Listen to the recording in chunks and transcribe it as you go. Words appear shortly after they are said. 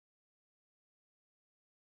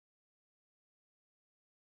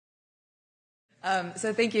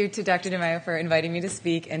So thank you to Dr. DeMaio for inviting me to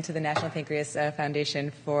speak and to the National Pancreas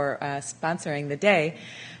Foundation for sponsoring the day.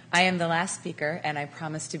 I am the last speaker, and I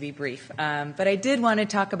promise to be brief. But I did want to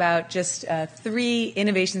talk about just 3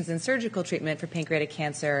 innovations in surgical treatment for pancreatic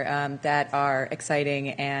cancer that are exciting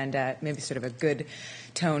and maybe sort of a good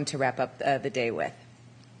tone to wrap up the day with.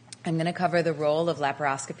 I'm going to cover the role of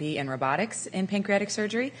laparoscopy and robotics in pancreatic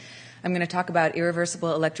surgery. I'm going to talk about irreversible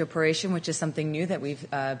electroporation, which is something new that we've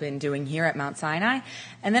been doing here at Mount Sinai.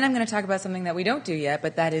 And then I'm going to talk about something that we don't do yet,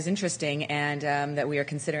 but that is interesting and that we are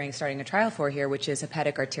considering starting a trial for here, which is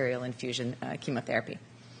hepatic arterial infusion chemotherapy.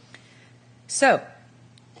 So,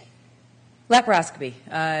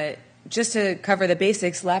 laparoscopy. Just to cover the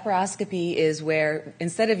basics, laparoscopy is where,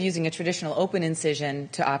 instead of using a traditional open incision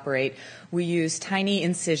to operate, we use tiny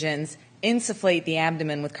incisions, insufflate the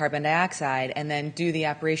abdomen with carbon dioxide, and then do the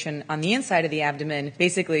operation on the inside of the abdomen.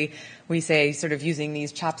 Basically, we say sort of using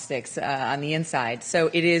these chopsticks on the inside. So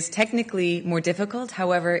it is technically more difficult.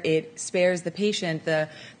 However, it spares the patient the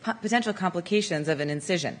potential complications of an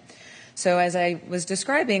incision. So as I was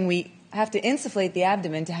describing, we have to insufflate the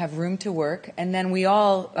abdomen to have room to work, and then we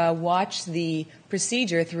all watch the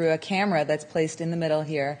procedure through a camera that's placed in the middle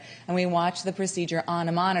here, and we watch the procedure on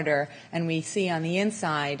a monitor, and we see on the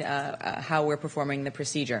inside how we're performing the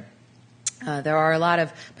procedure. There are a lot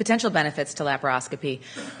of potential benefits to laparoscopy,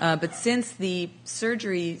 but since the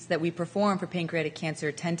surgeries that we perform for pancreatic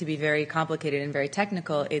cancer tend to be very complicated and very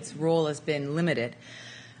technical, its role has been limited.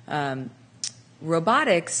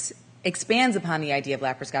 Robotics expands upon the idea of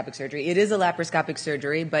laparoscopic surgery. It is a laparoscopic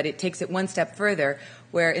surgery, but it takes it one step further,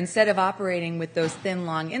 where instead of operating with those thin,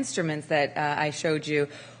 long instruments that I showed you,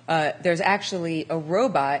 there's actually a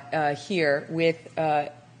robot here with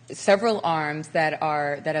several arms that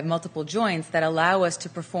have multiple joints that allow us to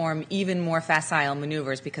perform even more facile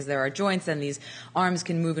maneuvers because there are joints and these arms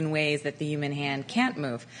can move in ways that the human hand can't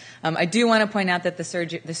move. I do want to point out that the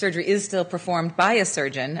surgery is still performed by a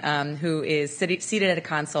surgeon who is seated at a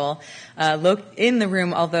console in the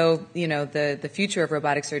room, although the future of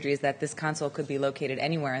robotic surgery is that this console could be located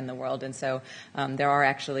anywhere in the world, and so there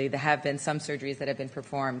have been some surgeries that have been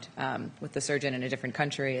performed with the surgeon in a different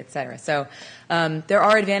country, et cetera. So there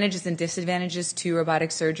are advantages and disadvantages to robotic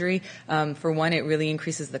surgery. For one, it really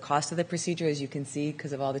increases the cost of the procedure, as you can see,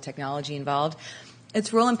 because of all the technology involved.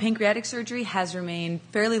 Its role in pancreatic surgery has remained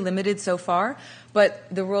fairly limited so far, but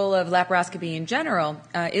the role of laparoscopy in general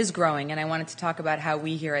is growing, and I wanted to talk about how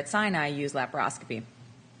we here at Sinai use laparoscopy.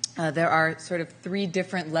 There are sort of 3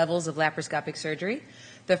 different levels of laparoscopic surgery.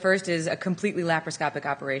 The first is a completely laparoscopic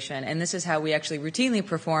operation, and this is how we actually routinely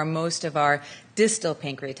perform most of our distal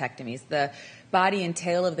pancreatectomies. The body and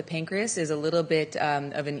tail of the pancreas is a little bit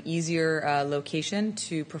of an easier location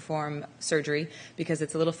to perform surgery because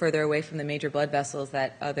it's a little further away from the major blood vessels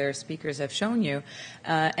that other speakers have shown you.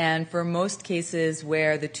 And for most cases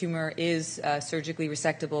where the tumor is surgically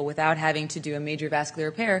resectable without having to do a major vascular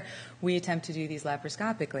repair, we attempt to do these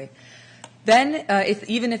laparoscopically. Then,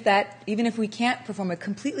 even if we can't perform a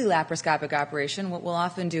completely laparoscopic operation, what we'll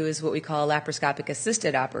often do is what we call a laparoscopic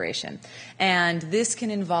assisted operation. And this can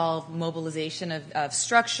involve mobilization of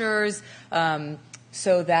structures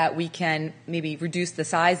so that we can maybe reduce the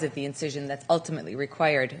size of the incision that's ultimately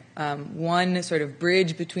required. One sort of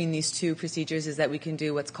bridge between these 2 procedures is that we can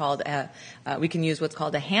do we can use what's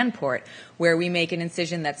called a hand port, where we make an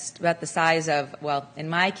incision that's about the size of, well, in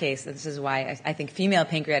my case, this is why I think female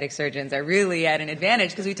pancreatic surgeons are really at an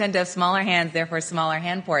advantage, because we tend to have smaller hands, therefore smaller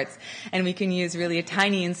hand ports. And we can use really a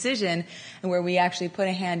tiny incision where we actually put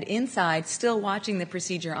a hand inside, still watching the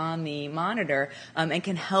procedure on the monitor, and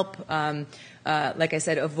can help like I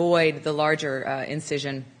said, avoid the larger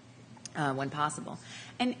incision when possible.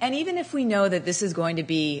 And even if we know that this is going to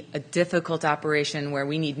be a difficult operation where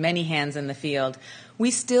we need many hands in the field,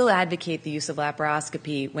 we still advocate the use of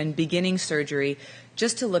laparoscopy when beginning surgery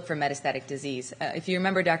just to look for metastatic disease. If you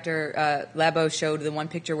remember, Dr. Labo showed the one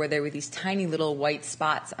picture where there were these tiny little white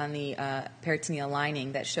spots on the peritoneal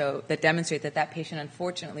lining that demonstrate that patient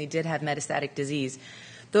unfortunately did have metastatic disease.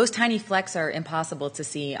 Those tiny flecks are impossible to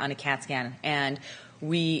see on a CAT scan, and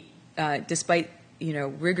we, despite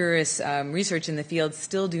rigorous research in the field,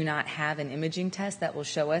 still do not have an imaging test that will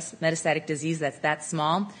show us metastatic disease that's that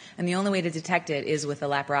small, and the only way to detect it is with a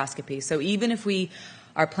laparoscopy. So even if we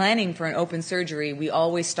are planning for an open surgery, we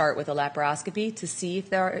always start with a laparoscopy to see if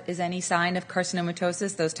there is any sign of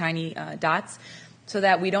carcinomatosis, those tiny dots, so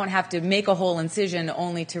that we don't have to make a whole incision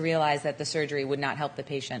only to realize that the surgery would not help the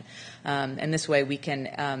patient. And this way we can,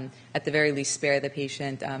 at the very least, spare the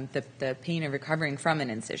patient the pain of recovering from an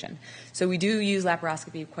incision. So we do use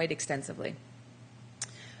laparoscopy quite extensively.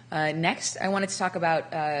 Next, I wanted to talk about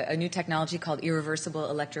a new technology called irreversible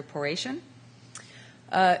electroporation.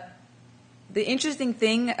 The interesting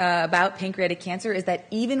thing about pancreatic cancer is that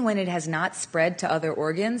even when it has not spread to other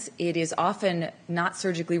organs, it is often not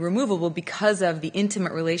surgically removable because of the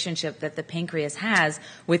intimate relationship that the pancreas has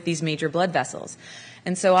with these major blood vessels.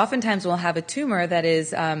 And so oftentimes we'll have a tumor that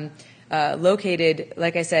is located,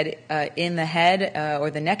 like I said, in the head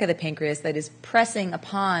or the neck of the pancreas that is pressing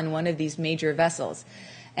upon one of these major vessels.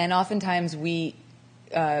 And oftentimes we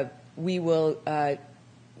will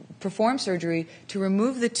perform surgery to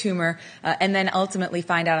remove the tumor and then ultimately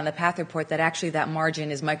find out on the path report that actually that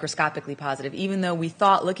margin is microscopically positive. Even though we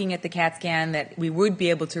thought looking at the CAT scan that we would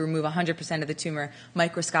be able to remove 100% of the tumor,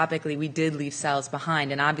 microscopically we did leave cells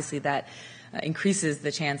behind, and obviously that increases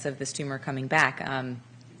the chance of this tumor coming back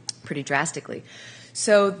pretty drastically.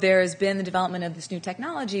 So there's been the development of this new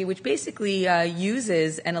technology which basically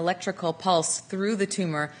uses an electrical pulse through the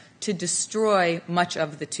tumor to destroy much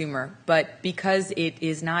of the tumor. But because it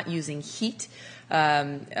is not using heat,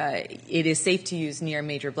 it is safe to use near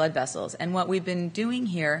major blood vessels. And what we've been doing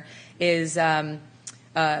here is, let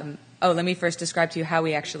me first describe to you how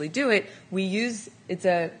we actually do it. We use,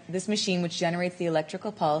 this machine which generates the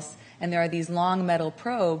electrical pulse, and there are these long metal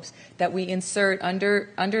probes that we insert under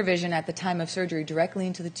vision at the time of surgery directly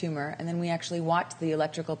into the tumor, and then we actually watch the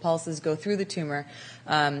electrical pulses go through the tumor,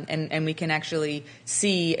 and we can actually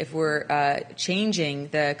see if we're changing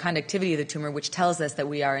the conductivity of the tumor, which tells us that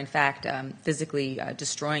we are in fact physically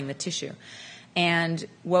destroying the tissue. And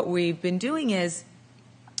what we've been doing is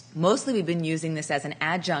mostly we've been using this as an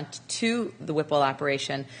adjunct to the Whipple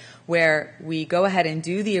operation, where we go ahead and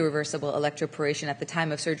do the irreversible electroporation at the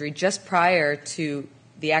time of surgery just prior to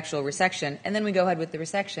the actual resection, and then we go ahead with the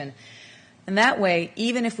resection. And that way,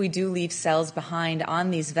 even if we do leave cells behind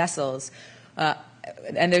on these vessels,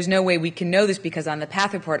 and there's no way we can know this because on the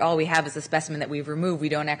path report all we have is a specimen that we've removed.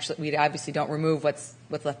 We obviously don't remove what's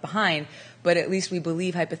left behind, but at least we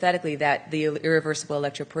believe hypothetically that the irreversible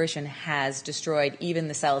electroporation has destroyed even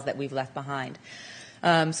the cells that we've left behind.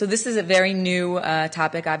 So this is a very new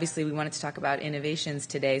topic. Obviously, we wanted to talk about innovations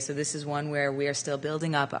today, so this is one where we are still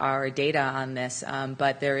building up our data on this,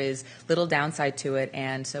 but there is little downside to it,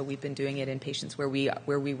 and so we've been doing it in patients where we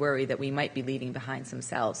worry that we might be leaving behind some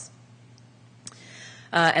cells.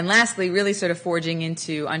 And lastly, really sort of forging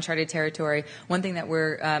into uncharted territory, one thing that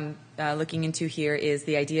we're looking into here is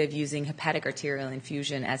the idea of using hepatic arterial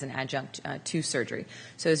infusion as an adjunct to surgery.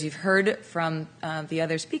 So as you've heard from the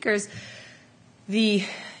other speakers,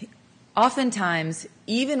 oftentimes,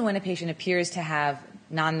 even when a patient appears to have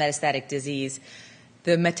non-metastatic disease,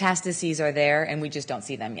 the metastases are there and we just don't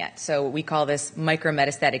see them yet. So we call this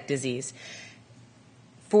micrometastatic disease.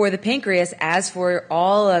 For the pancreas, as for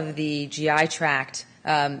all of the GI tract,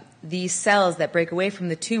 these cells that break away from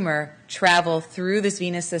the tumor travel through this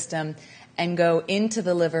venous system and go into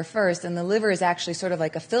the liver first, and the liver is actually sort of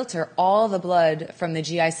like a filter. All the blood from the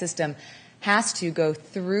GI system has to go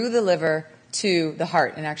through the liver to the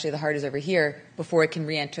heart, and actually the heart is over here, before it can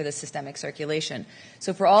re-enter the systemic circulation.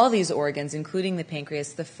 So for all these organs, including the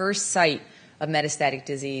pancreas, the first site of metastatic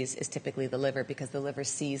disease is typically the liver, because the liver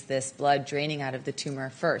sees this blood draining out of the tumor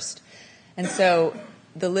first. And so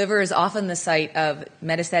the liver is often the site of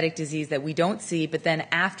metastatic disease that we don't see, but then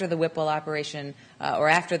after the Whipple operation or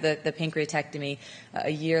after the pancreatectomy,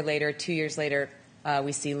 a year later, 2 years later,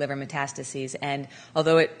 we see liver metastases. And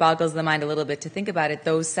although it boggles the mind a little bit to think about it,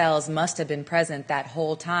 those cells must have been present that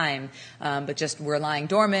whole time, but just were lying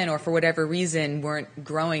dormant or for whatever reason weren't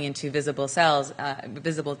growing into visible cells,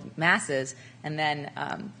 visible masses, and then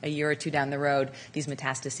a year or two down the road, these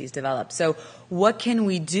metastases develop. So what can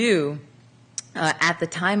we do at the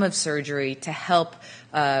time of surgery to help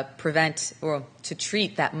prevent or to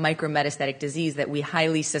treat that micrometastatic disease that we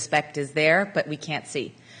highly suspect is there, but we can't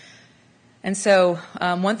see? And so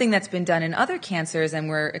one thing that's been done in other cancers, and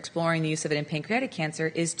we're exploring the use of it in pancreatic cancer,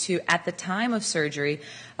 is to, at the time of surgery,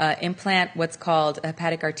 implant what's called a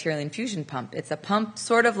hepatic arterial infusion pump. It's a pump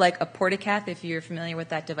sort of like a portacath, if you're familiar with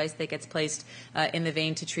that device that gets placed in the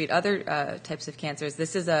vein to treat other types of cancers.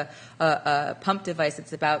 This is a pump device.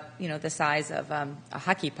 It's about the size of a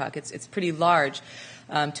hockey puck. It's pretty large.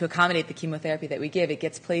 To accommodate the chemotherapy that we give. It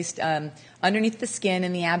gets placed underneath the skin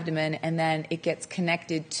in the abdomen, and then it gets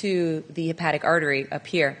connected to the hepatic artery up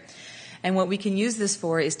here. And what we can use this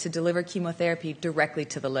for is to deliver chemotherapy directly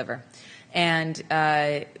to the liver. And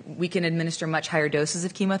we can administer much higher doses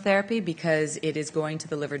of chemotherapy because it is going to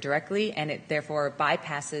the liver directly, and it therefore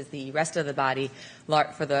bypasses the rest of the body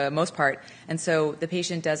for the most part. And so the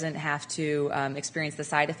patient doesn't have to experience the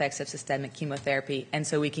side effects of systemic chemotherapy, and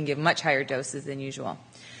so we can give much higher doses than usual.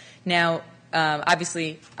 Now,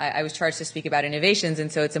 obviously, I was charged to speak about innovations,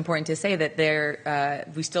 and so it's important to say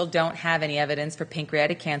that we still don't have any evidence for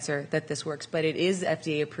pancreatic cancer that this works, but it is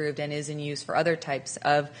FDA approved and is in use for other types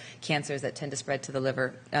of cancers that tend to spread to the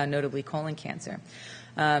liver, notably colon cancer.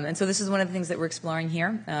 And so this is one of the things that we're exploring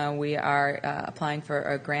here. We are applying for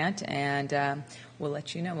a grant, and we'll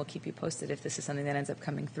let you know. We'll keep you posted if this is something that ends up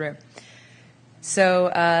coming through.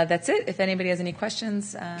 So that's it. If anybody has any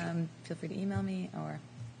questions, feel free to email me or